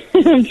no?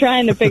 I'm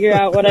trying to figure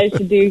out what I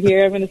should do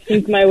here. I'm going to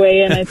sneak my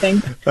way in, I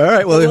think. All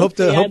right. Well,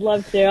 I'd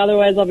love to.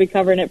 Otherwise, I'll be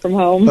covering it from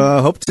home.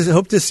 Hope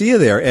to see you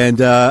there.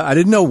 And I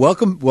didn't know.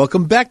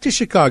 Welcome back to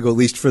Chicago, at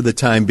least for the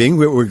time being.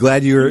 We're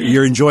glad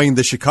you're enjoying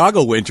the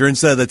Chicago winter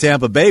instead of the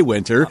Tampa Bay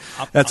winter.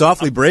 That's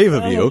awfully brave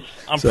of you.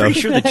 I'm pretty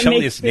sure the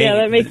Chelios name. Yeah,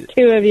 that makes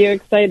 2 of you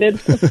excited.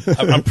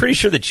 I'm pretty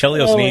sure the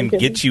Chelios name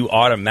gets you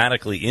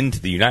automatically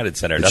into the United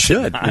Center. It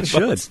should. I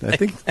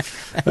think.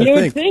 You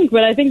would think,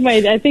 but I think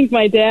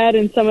my dad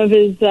and some of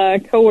his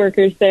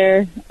coworkers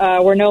there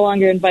were no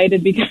longer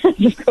invited because of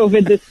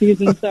COVID this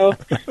season. So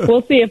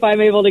we'll see if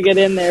I'm able to get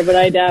in there, but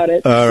I doubt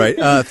it. All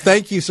right.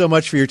 Thank you so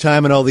much for your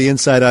time and all the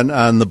insight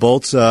on the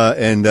Bolts.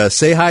 And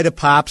say hi to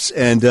Pops.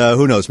 And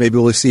who knows, maybe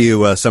we'll see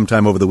you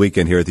sometime over the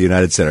weekend here at the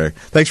United Center.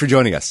 Thanks for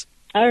joining us.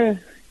 All right.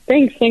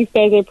 Thanks,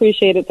 guys. I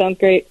appreciate it. Sounds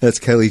great. That's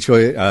Kaylee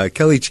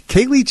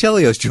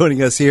Chelios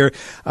joining us here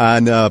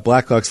on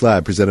Blackhawks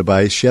Live, presented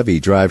by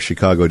Chevy.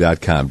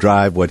 DriveChicago.com.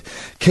 Drive what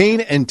Kane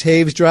and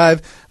Taves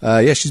drive.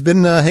 She's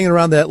been hanging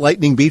around that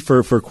Lightning beat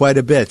for quite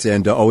a bit,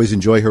 and always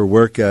enjoy her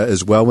work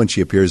as well when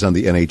she appears on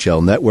the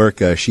NHL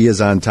Network. She is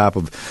on top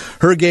of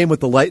her game with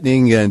the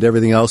Lightning and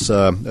everything else.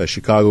 A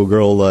Chicago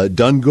girl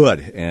done good,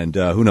 and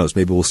who knows,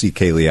 maybe we'll see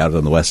Kaylee out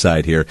on the west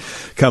side here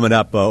coming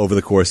up over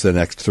the course of the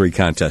next 3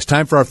 contests.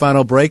 Time for our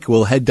final break.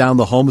 We'll head down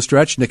the home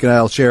stretch. Nick and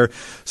I will share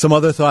some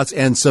other thoughts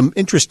and some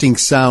interesting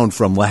sound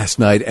from last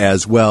night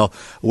as well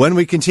when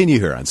we continue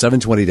here on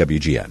 720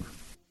 WGN.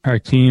 Our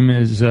team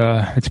is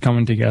it's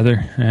coming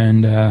together,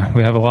 and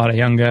we have a lot of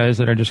young guys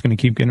that are just going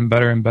to keep getting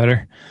better and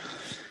better.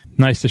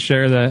 Nice to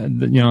share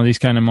these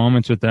kind of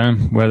moments with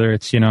them, whether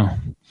it's my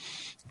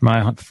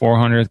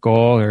 400th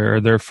goal or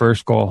their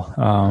first goal.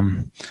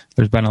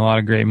 There's been a lot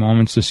of great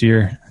moments this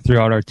year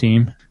throughout our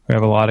team. We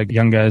have a lot of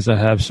young guys that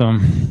have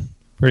some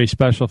pretty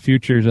special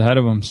futures ahead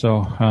of them,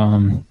 so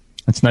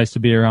it's nice to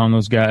be around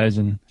those guys,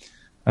 and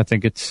I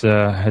think it's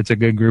a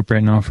good group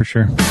right now for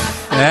sure.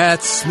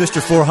 That's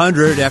Mr.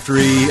 400 after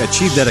he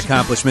achieved that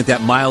accomplishment, that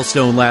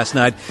milestone last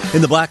night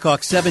in the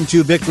Blackhawks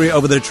 7-2 victory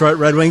over the Detroit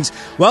Red Wings.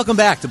 Welcome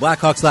back to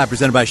Blackhawks Live,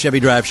 presented by Chevy.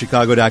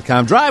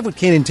 DriveChicago.com. Drive with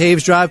Kane and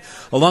Taves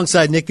Drive,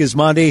 alongside Nick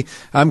Gismondi.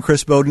 I'm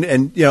Chris Bowden,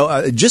 and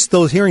just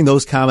hearing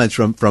those comments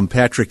from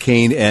Patrick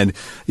Kane, and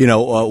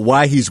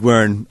why he's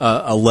wearing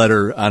a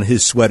letter on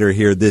his sweater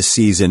here this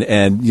season,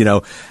 and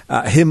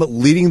him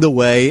leading the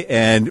way,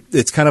 and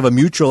it's kind of a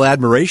mutual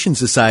admiration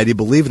society,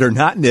 believe it or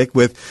not, Nick,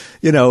 with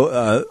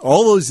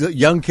all those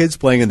young kids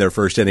playing in their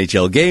first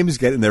NHL games,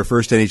 getting their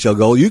first NHL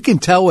goal. You can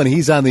tell when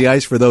he's on the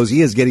ice for those,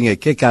 he is getting a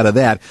kick out of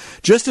that,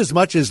 just as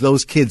much as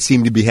those kids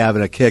seem to be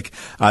having a kick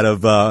out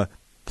of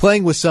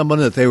playing with someone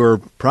that they were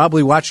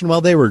probably watching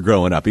while they were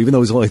growing up, even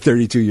though he's only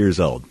 32 years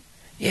old.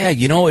 Yeah,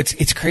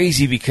 it's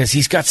crazy because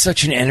he's got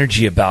such an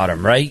energy about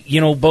him, right?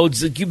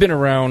 Bodes, you've been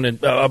around and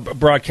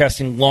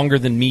broadcasting longer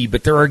than me,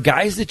 but there are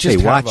guys that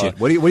just watch it.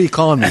 What are you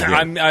calling me?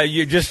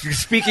 You're just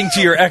speaking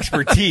to your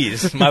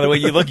expertise. By the way,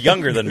 you look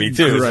younger than me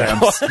too.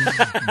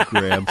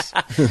 Gramps.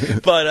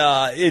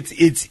 But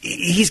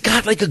he's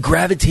got like a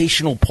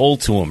gravitational pull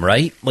to him,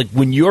 right? Like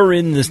when you're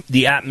in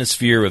the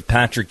atmosphere of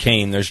Patrick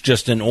Kane, there's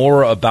just an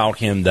aura about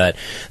him that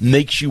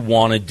makes you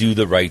want to do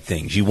the right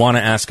things. You want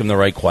to ask him the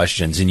right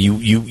questions, and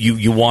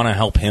you want to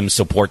help him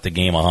support the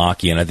game of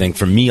hockey. And I think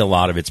for me, a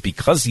lot of it's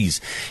because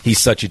he's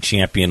such a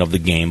champion of the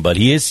game, but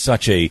he's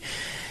such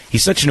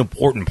an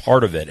important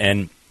part of it.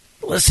 And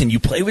listen, you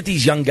play with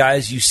these young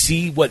guys, you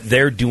see what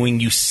they're doing,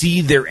 you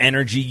see their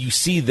energy, you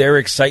see their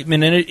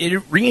excitement, and it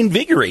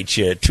reinvigorates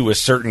you to a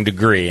certain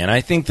degree. And I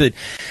think that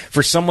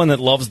for someone that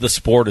loves the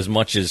sport as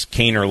much as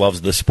Kaner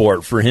loves the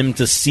sport, for him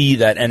to see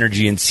that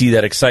energy and see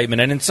that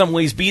excitement, and in some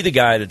ways be the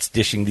guy that's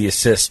dishing the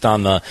assist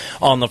on the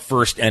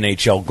first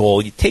NHL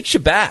goal, it takes you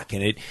back,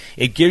 and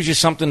it gives you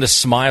something to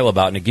smile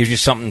about, and it gives you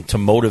something to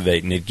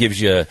motivate, and it gives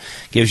you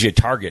a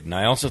target. And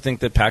I also think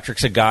that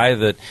Patrick's a guy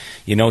that,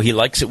 he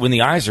likes it when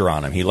the eyes are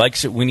on him. He likes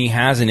it when he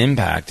has an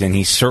impact, and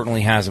he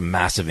certainly has a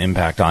massive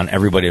impact on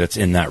everybody that's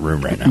in that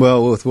room right now.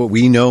 Well, with what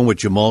we know and what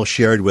Jamal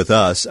shared with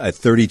us, at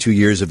 32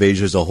 years of age,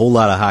 there's a whole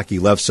lot of hockey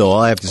left. So all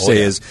I have to say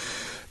is,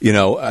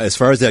 as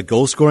far as that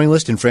goal-scoring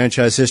list in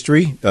franchise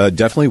history,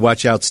 definitely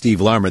watch out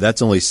Steve Larmer.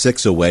 That's only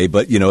 6 away.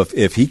 But,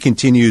 if he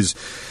continues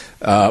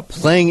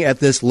playing at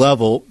this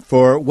level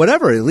for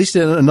whatever, at least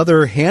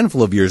another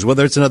handful of years,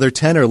 whether it's another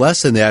 10 or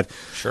less than that,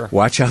 sure.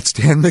 Watch out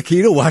Stan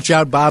Mikita, watch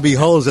out Bobby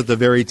Hull's at the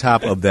very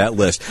top of that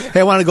list. Hey,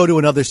 I want to go to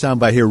another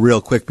soundbite here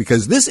real quick,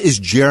 because this is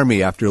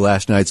Jeremy after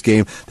last night's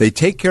game. They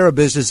take care of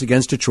business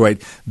against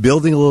Detroit,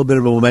 building a little bit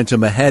of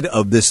momentum ahead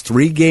of this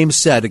 3-game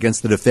set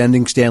against the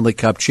defending Stanley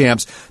Cup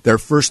champs, their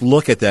first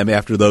look at them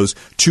after those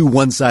 2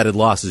 one-sided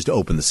losses to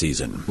open the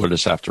season. We'll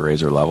just have to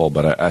raise our level,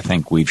 but I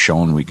think we've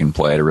shown we can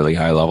play at a really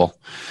high level.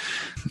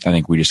 I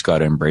think we just got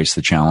to embrace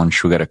the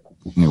challenge. We got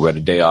a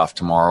day off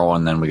tomorrow,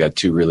 and then we got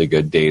 2 really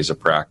good days of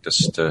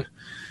practice to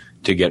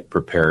get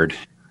prepared.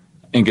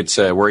 I think it's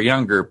we're a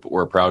young group,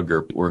 we're a proud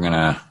group. We're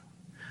gonna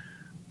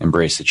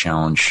embrace the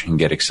challenge and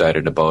get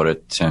excited about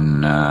it,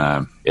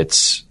 and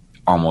it's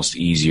almost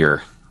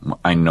easier.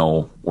 I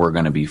know we're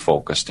going to be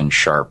focused and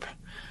sharp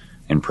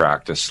in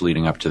practice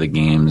leading up to the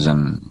games,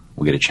 and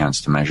we'll get a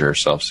chance to measure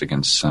ourselves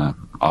against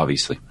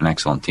obviously an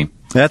excellent team.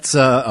 That's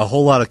a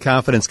whole lot of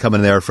confidence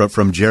coming there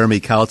from Jeremy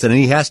Colleton, and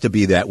he has to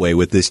be that way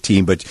with this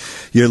team. But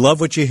you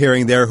love what you're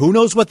hearing there. Who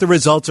knows what the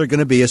results are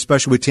going to be,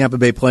 especially with Tampa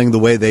Bay playing the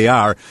way they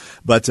are.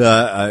 But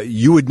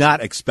you would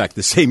not expect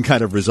the same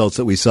kind of results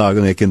that we saw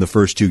in the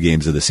first 2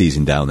 games of the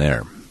season down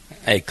there.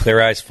 Hey,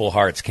 clear eyes, full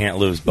hearts, can't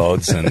lose,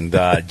 Boats. And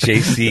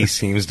JC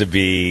seems to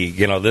be,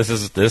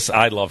 this.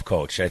 I love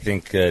Coach. I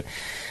think that,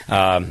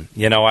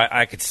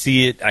 I could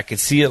see it. I could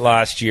see it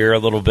last year a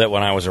little bit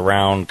when I was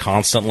around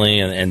constantly,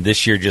 and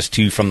this year just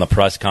too from the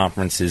press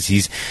conferences.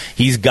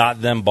 He's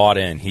got them bought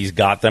in. He's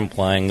got them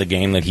playing the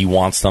game that he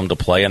wants them to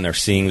play, and they're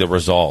seeing the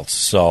results.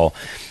 So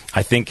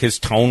I think his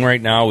tone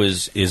right now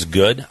is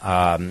good.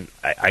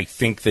 I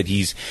think that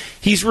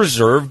he's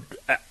reserved,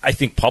 I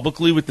think,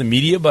 publicly with the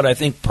media, but I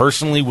think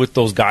personally with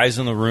those guys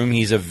in the room,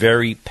 he's a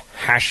very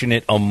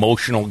passionate,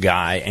 emotional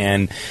guy,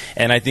 and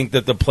I think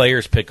that the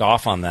players pick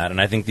off on that, and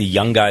I think the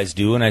young guys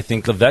do, and I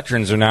think the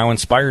veterans are now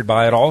inspired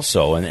by it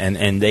also,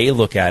 and they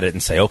look at it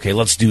and say, okay,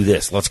 let's do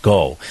this, let's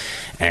go,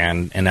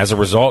 and as a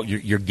result,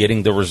 you're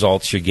getting the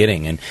results you're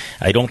getting, and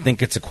I don't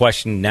think it's a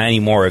question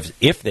anymore of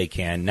if they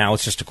can. Now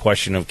it's just a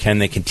question of can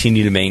they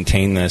continue to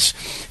maintain this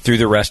through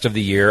the rest of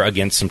the year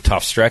against some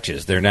tough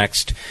stretches. Their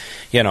next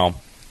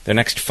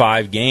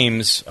 5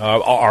 games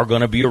are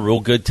going to be a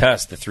real good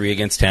test. The 3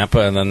 against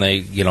Tampa, and then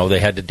they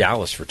head to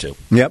Dallas for 2.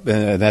 Yep,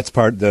 and that's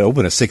part. They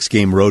open a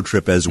 6-game road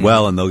trip as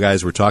well. And those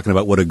guys were talking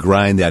about what a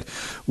grind that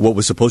what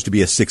was supposed to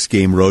be a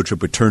 6-game road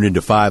trip would turn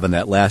into 5 on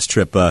that last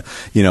trip.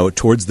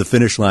 Towards the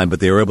finish line,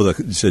 but they were able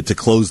to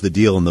close the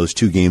deal in those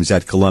 2 games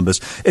at Columbus.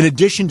 In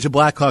addition to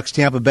Blackhawks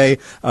Tampa Bay,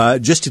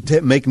 just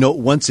to make note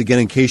once again,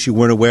 in case you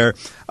weren't aware,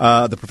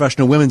 the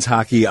Professional Women's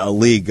Hockey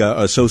League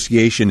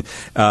Association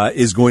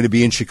is going to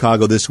be in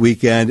Chicago this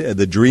weekend.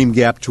 The Dream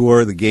Gap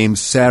Tour, the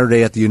games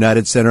Saturday at the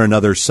United Center,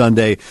 another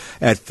Sunday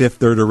at Fifth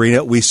Third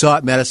Arena. We saw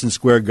at Madison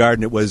Square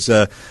Garden. It was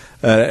an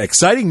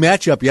exciting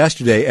matchup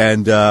yesterday,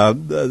 and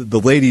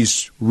the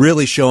ladies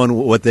really showing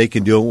what they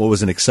can do. What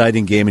was an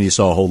exciting game, and you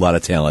saw a whole lot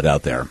of talent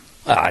out there.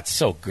 It's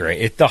so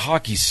great. The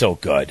hockey's so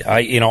good. I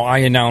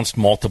announced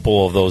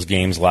multiple of those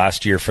games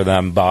last year for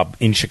them, Bob,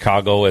 in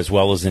Chicago as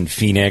well as in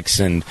Phoenix,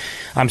 and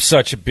I'm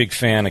such a big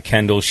fan of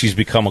Kendall. She's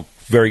become a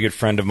very good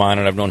friend of mine,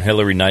 and I've known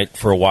Hillary Knight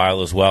for a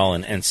while as well,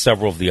 and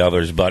several of the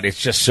others, but it's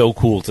just so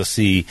cool to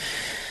see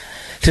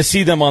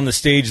them on the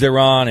stage they're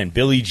on, and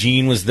Billie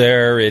Jean was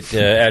there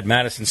at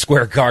Madison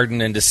Square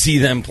Garden, and to see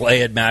them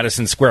play at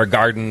Madison Square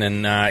Garden,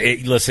 and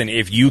listen,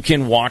 if you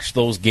can watch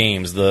those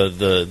games,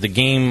 the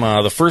game,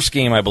 the first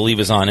game I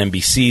believe is on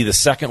NBC, the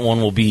second one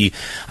will be,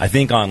 I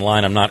think,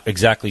 online. I'm not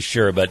exactly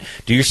sure, but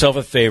do yourself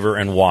a favor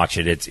and watch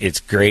it. It's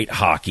great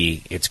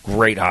hockey. It's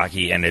great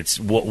hockey, and it's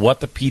what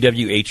the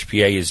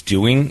PWHPA is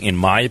doing, in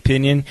my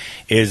opinion,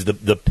 is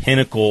the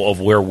pinnacle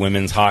of where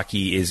women's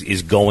hockey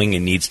is going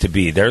and needs to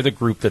be. They're the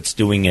group that's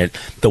doing it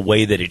the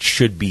way that it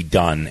should be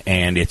done,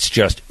 and it's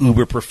just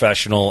uber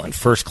professional and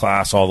first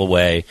class all the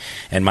way,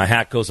 and my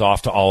hat goes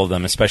off to all of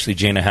them, especially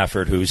Jana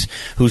Heffert,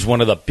 who's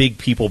one of the big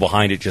people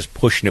behind it, just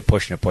pushing it.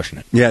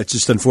 Yeah, it's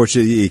just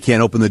unfortunate you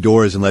can't open the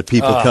doors and let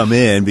people come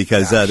in,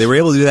 because they were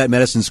able to do that at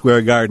Madison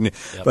Square Garden,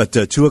 but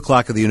 2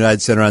 o'clock at the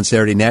United Center on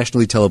Saturday,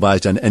 nationally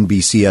televised on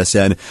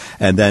NBCSN,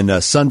 and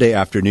then Sunday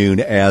afternoon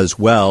as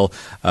well.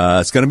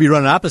 It's going to be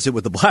run opposite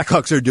what the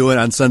Blackhawks are doing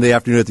on Sunday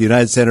afternoon at the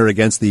United Center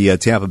against the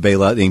Tampa Bay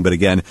Lightning, but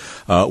again,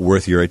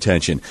 worth your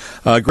attention.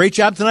 Great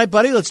job tonight,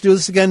 buddy. Let's do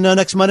this again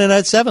next Monday night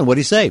at 7. What do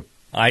you say?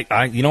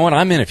 You know what?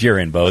 I'm in if you're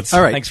in, Boats.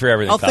 All right. Thanks for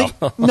everything,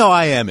 pal. No,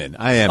 I am in.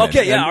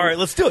 Okay, yeah, all right.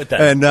 Let's do it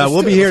then. And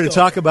we'll be here to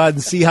talk about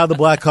and see how the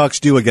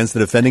Blackhawks do against the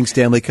defending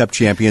Stanley Cup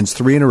champions,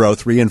 3 in a row,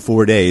 3 in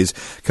 4 days,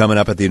 coming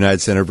up at the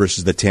United Center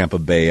versus the Tampa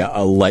Bay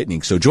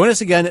Lightning. So join us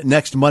again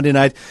next Monday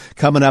night,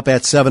 coming up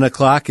at 7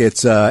 o'clock.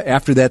 It's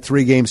after that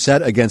 3-game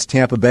set against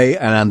Tampa Bay,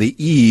 and on the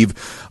eve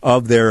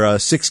of their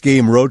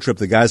 6-game road trip.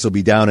 The guys will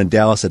be down in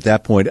Dallas at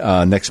that point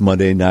next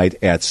Monday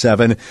night at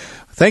 7.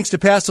 Thanks to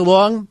pass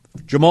along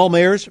Jamal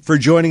Mayers for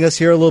joining us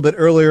here a little bit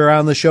earlier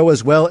on the show,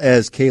 as well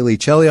as Kaylee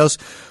Chelios.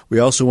 We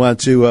also want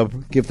to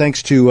give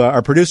thanks to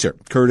our producer,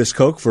 Curtis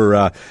Koch,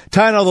 for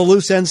tying all the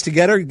loose ends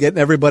together, getting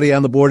everybody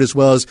on the board, as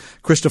well as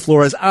Krista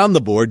Flores on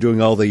the board,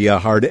 doing all the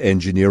hard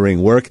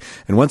engineering work.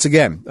 And once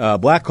again,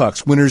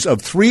 Blackhawks winners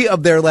of 3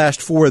 of their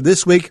last 4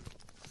 this week.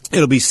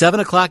 It'll be 7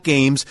 o'clock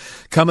games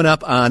coming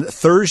up on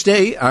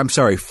Friday and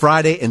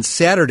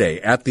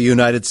Saturday at the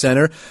United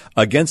Center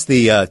against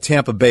the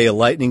Tampa Bay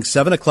Lightning.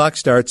 7 o'clock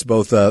starts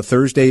both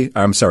Friday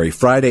and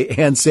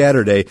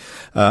Saturday.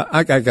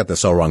 I got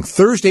this all wrong.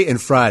 Thursday and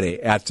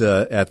Friday at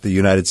the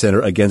United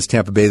Center against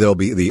Tampa Bay. There'll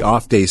be the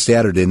off day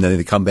Saturday, and then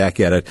they come back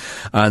at it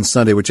on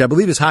Sunday, which I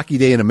believe is Hockey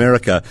Day in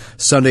America.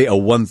 Sunday, a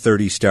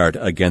 1:30 start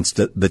against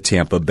the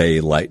Tampa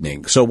Bay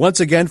Lightning. So once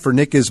again, for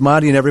Nick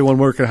Gismondi and everyone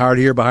working hard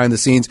here behind the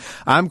scenes,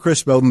 I'm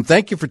Chris Bowden.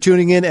 Thank you for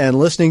tuning in and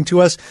listening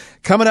to us.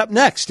 Coming up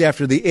next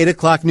after the 8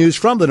 o'clock news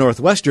from the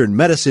Northwestern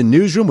Medicine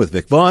Newsroom with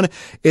Vic Vaughn,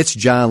 it's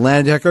John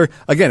Landecker.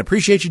 Again,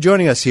 appreciate you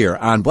joining us here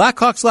on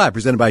Blackhawks Live,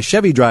 presented by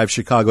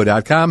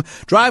ChevyDriveChicago.com.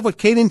 Drive what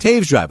Kane and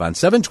Taves drive on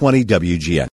 720 WGN.